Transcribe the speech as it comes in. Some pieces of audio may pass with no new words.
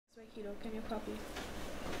kilo. Can you copy?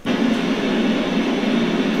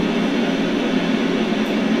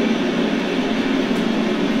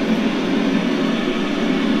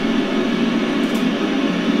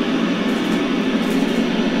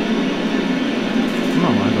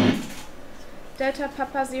 Delta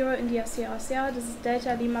Papa Zero India Sierra Sierra, this is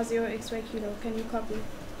Delta Lima Zero X-Ray Kilo. Can you copy?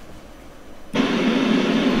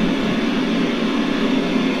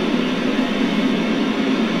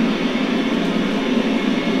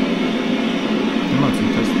 Immer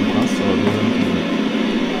zum Testen was, aber wir sind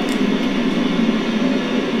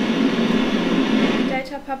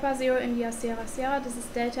Delta Papa Zero India Sierra Sierra, this is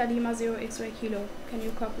Delta Lima Zero X-Ray Kilo. Can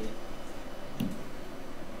you copy?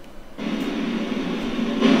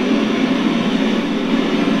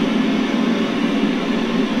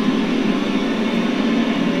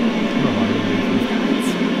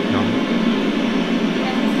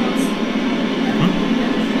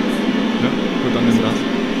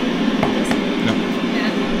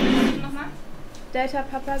 Delta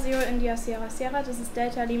Papa Zero India Sierra Sierra, this is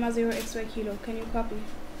Delta Lima Zero X-Ray Kilo. Can you copy?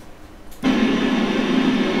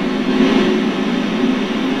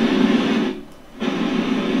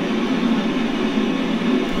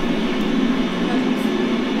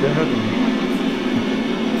 Der hört noch nicht.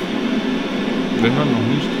 Wir hören noch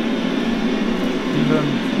nicht. Die hören.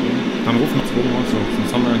 Dann rufen wir 2 aus,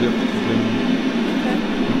 sonst haben wir hier Probleme. Okay.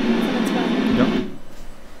 Ja.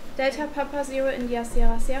 Delta Papa Zero India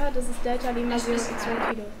Sierra Sierra, this is Delta Lima Zero X-Ray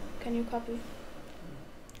Kilo. Can you copy?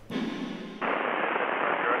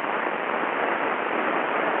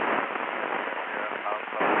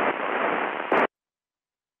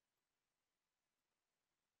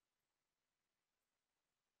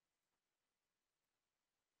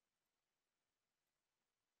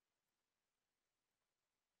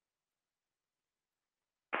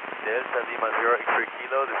 Delta Lima Zero X-Ray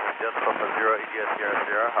Kilo, this is Delta Papa Zero India Sierra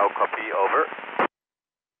Sierra, how copy, over.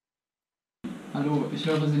 Hallo, ich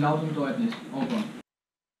höre Sie laut und deutlich, over.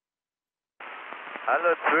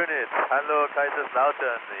 Hallo Zusammenschnitt, hallo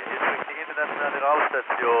Kaiserslautern, hier spricht die internationale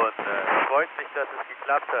Raumstation. Freut mich, dass es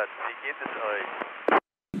geklappt hat. Wie geht es euch?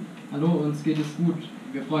 Hallo, uns geht es gut.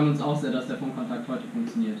 Wir freuen uns auch sehr, dass der Funkkontakt heute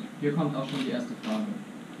funktioniert. Hier kommt auch schon die erste Frage.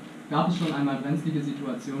 Gab es schon einmal brenzlige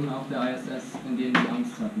Situationen auf der ISS, in denen Sie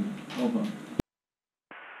Angst hatten? Over.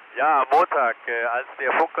 Ja, am Montag, als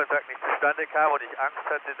der Funkkontakt nicht zustande kam und ich Angst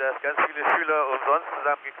hatte, dass ganz viele Schüler umsonst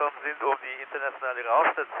zusammengekommen sind, um die internationale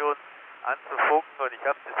Raumstation anzufunken, und ich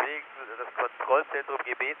habe deswegen das Kontrollzentrum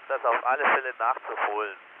gebeten, das auf alle Fälle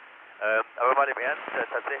nachzuholen. Aber mal im Ernst,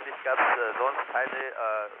 tatsächlich gab es sonst keinen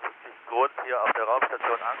wirklichen Grund, hier auf der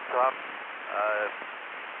Raumstation Angst zu haben.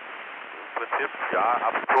 Im Prinzip, ja,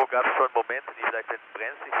 ab und zu gab es schon Momente, die vielleicht hätten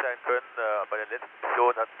brenzlig sein können. Bei der letzten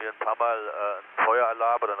Mission hatten wir ein paar Mal einen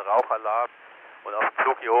Feueralarm oder einen Rauchalarm, und auf dem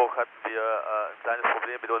Flug hier hoch hatten wir ein kleines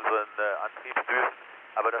Problem mit unseren Antriebsdüsen,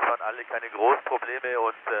 aber das waren alle keine großen Probleme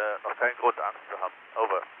und noch keinen Grund, Angst zu haben.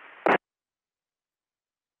 Over.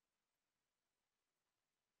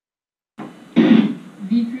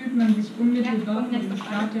 Wie fühlt man sich unmittelbar vor dem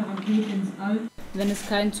Start der Rakete ins All, wenn es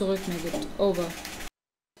kein Zurück mehr gibt? Over.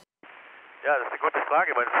 Ja, das ist eine gute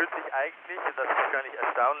Frage. Man fühlt sich eigentlich, und das ist wahrscheinlich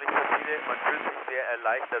erstaunlich für viele, man fühlt sich sehr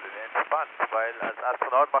erleichtert und entspannt, weil als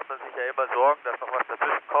Astronaut macht man sich ja immer Sorgen, dass noch was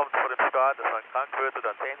dazwischen kommt vor dem Start, dass man krank wird oder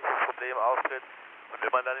ein technisches Problem auftritt. Und wenn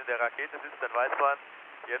man dann in der Rakete sitzt, dann weiß man,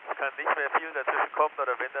 jetzt kann nicht mehr viel dazwischen kommen,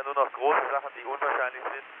 oder wenn dann nur noch große Sachen, die unwahrscheinlich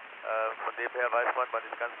sind. Von dem her weiß man, man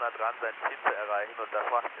ist ganz nah dran, sein Ziel zu erreichen, und das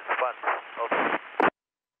macht es entspannt. Okay.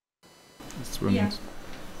 Ja.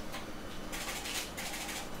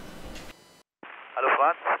 Hallo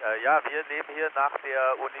Franz, ja, wir leben hier nach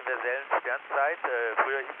der universellen Sternzeit,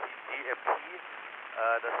 früher hieß die GMT,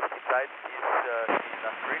 das ist die Zeit, die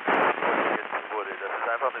nach Greenwich definiert wurde. Das ist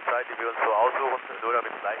einfach eine Zeit, die wir uns so aussuchen, nur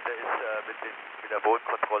damit es leichter ist, mit der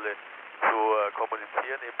Bodenkontrolle zu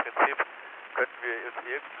kommunizieren. Im Prinzip könnten wir uns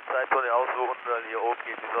irgendeine Zeitzone aussuchen, weil hier oben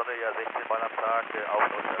geht die Sonne ja 16 Mal am Tag auf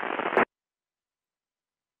und unter.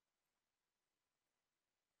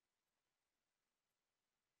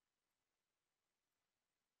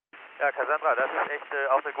 Ja, Cassandra, das ist echt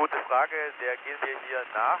auch eine gute Frage, der gehen wir hier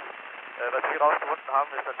nach. Was wir herausgefunden haben,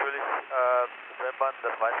 ist natürlich, wenn man,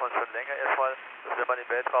 das weiß man schon länger erstmal, dass wenn man im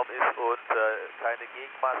Weltraum ist und keine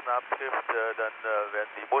Gegenmaßnahmen trifft, dann werden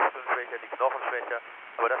die Muskeln schwächer, die Knochen schwächer.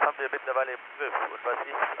 Aber das haben wir mittlerweile im Griff. Und was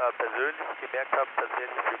ich persönlich gemerkt habe,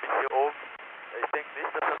 tatsächlich für mich hier oben, ich denke nicht,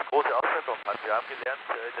 dass das große Auswirkungen hat. Wir haben gelernt,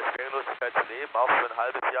 in der Schwerelosigkeit zu leben, auch für ein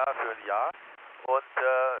halbes Jahr, für ein Jahr. Und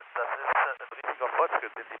das ist ein richtiger Fortschritt,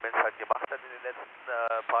 den die Menschheit gemacht hat in den letzten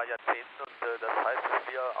paar Jahrzehnten. Und das heißt, dass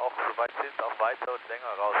wir auch so weit sind, auch weiter und länger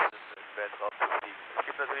raus in Weltraum zu fliegen. Es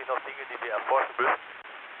gibt natürlich noch Dinge, die wir erforschen müssen.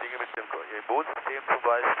 Dinge mit dem Immunsystem zum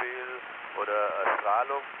Beispiel oder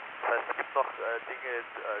Strahlung. Das heißt, es gibt noch Dinge,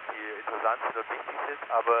 die interessant sind und wichtig sind,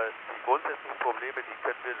 aber die grundsätzlichen Probleme, die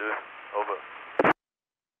können wir lösen. Over.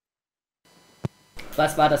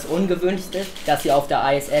 Was war das Ungewöhnlichste, das Sie auf der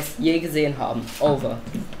ISS je gesehen haben? Over.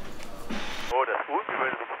 Oh, das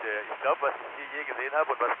Ungewöhnlichste. Ich glaube, was ich hier je gesehen habe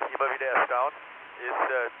und was mich immer wieder erstaunt, ist,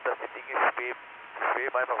 dass die Dinge schweben. Die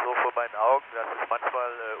schweben einfach so vor meinen Augen. Das ist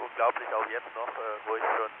manchmal unglaublich, auch jetzt noch, wo ich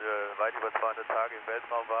schon weit über 200 Tage im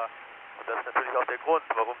Weltraum war. Und das ist natürlich auch der Grund,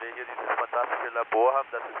 warum wir hier dieses fantastische Labor haben,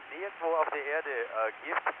 dass es nirgendwo auf der Erde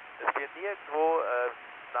gibt, dass wir nirgendwo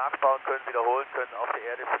nachbauen können, wiederholen können auf der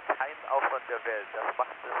Erde für keinen Aufwand der Welt. Das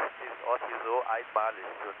macht diesen Ort hier so einmalig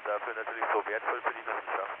und dafür natürlich so wertvoll für die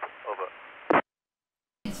Wissenschaft. Over.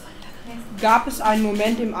 Gab es einen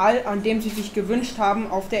Moment im All, an dem Sie sich gewünscht haben,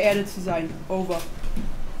 auf der Erde zu sein? Over.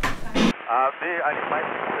 Nee, eigentlich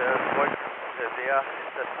meistens freut mich sehr,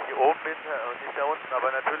 dass ich hier oben bin und nicht da unten,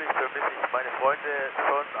 aber natürlich vermisse ich meine Freunde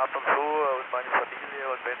schon ab und zu und meine Familie,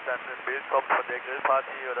 und wenn dann ein Bild kommt von der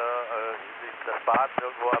Grillparty oder das Baden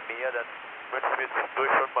irgendwo am Meer, dann wünsche ich mir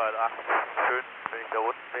zwischendurch schon mal, ach, schön, wenn ich da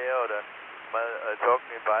unten wäre oder mal joggen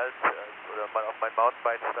im Wald oder mal auf mein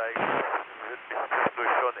Mountainbike steigen, würde mich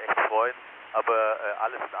zwischendurch schon echt freuen, aber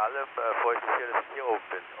alles in allem freue ich mich hier, dass ich hier oben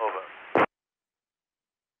bin. Over.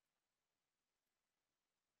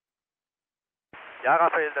 Ja,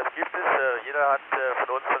 Raphael, das gibt es. Jeder hat von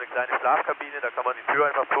uns so eine kleine Schlafkabine, da kann man die Tür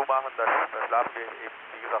einfach zumachen, da schlafen wir eben,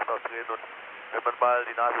 wie gesagt, auch drin, und wenn man mal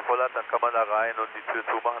die Nase voll hat, dann kann man da rein und die Tür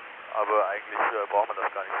zumachen, aber eigentlich braucht man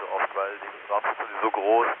das gar nicht so oft, weil die Raumstation ist so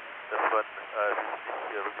groß, dass man sich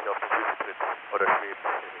nicht wirklich auf die Füße tritt oder schwebt.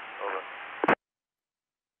 Over.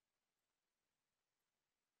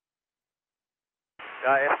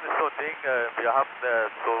 Ja, Essen ist so ein Ding. Wir haben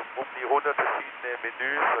so um die 100 verschiedene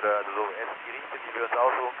Menüs oder also so Essensgerichte, die wir uns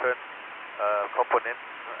aussuchen können, Komponenten,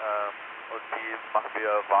 und die machen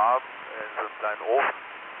wir warm in so einem kleinen Ofen.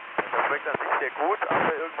 Das schmeckt an sich sehr gut,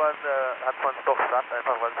 aber irgendwann hat man es doch satt,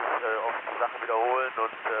 einfach weil sich oft die Sachen wiederholen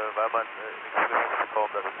und weil man nichts Frisches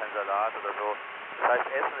bekommt, also kein Salat oder so. Das heißt,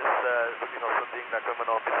 Essen ist wirklich noch so ein Ding, da können wir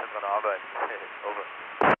noch ein bisschen dran arbeiten. Over.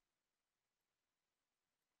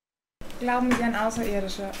 Glauben Sie an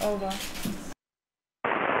Außerirdische? Over. Ich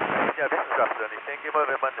bin ja Wissenschaftler und ich denke immer,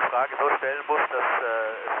 wenn man eine Frage so stellen muss, dass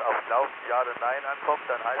es auf Glauben Ja oder Nein ankommt,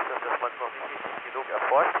 dann heißt das, dass man es noch nicht richtig genug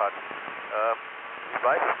erforscht hat. Ich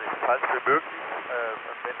weiß es nicht, ich halte es für möglich,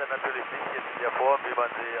 und wenn dann natürlich nicht jetzt in der Form, wie man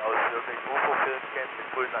sie aus irgendwelchen UFO-Filmen kennt, mit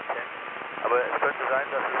grünen Antennen. Aber es könnte sein,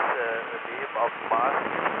 dass es Leben auf dem Mars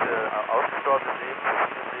gibt, ausgestorbenes Leben,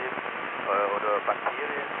 fossiles Leben oder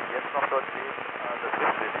Bakterien, die jetzt noch dort leben. Das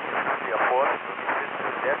wissen wir nicht, das müssen wir erforschen. Und ich finde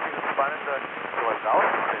es sehr viel spannender, sowas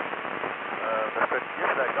rauszufinden. Das könnten wir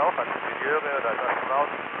vielleicht auch als Ingenieure oder als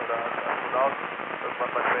Astronauten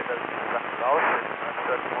irgendwann mal später diese Sachen rausfinden,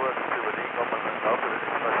 anstatt nur zu überlegen, ob man das glaubt oder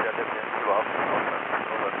nicht, was ja letztendlich überhaupt nicht ausmacht.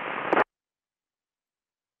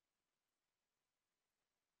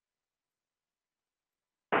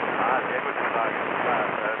 Sehr gute Frage. Klar,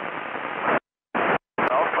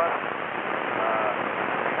 aufpassen,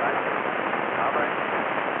 die Arbeit,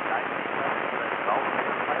 Raum,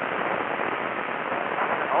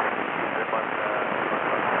 auch wenn man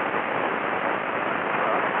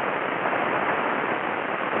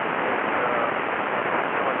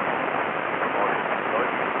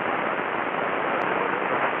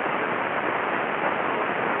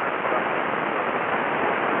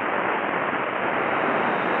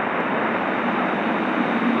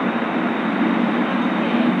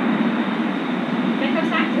Der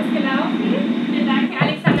Kontakt ist gelaufen. Vielen Dank,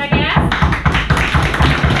 Alexander Gerst.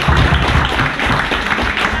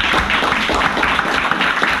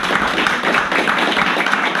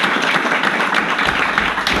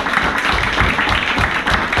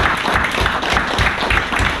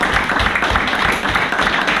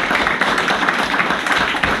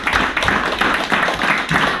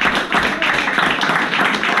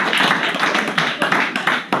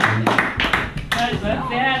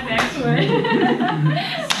 Sehr, sehr cool.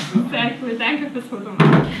 Sehr cool, danke fürs Foto.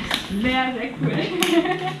 Sehr, sehr cool.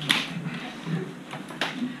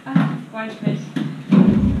 Freut mich.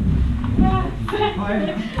 Ja,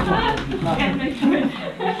 sehr cool.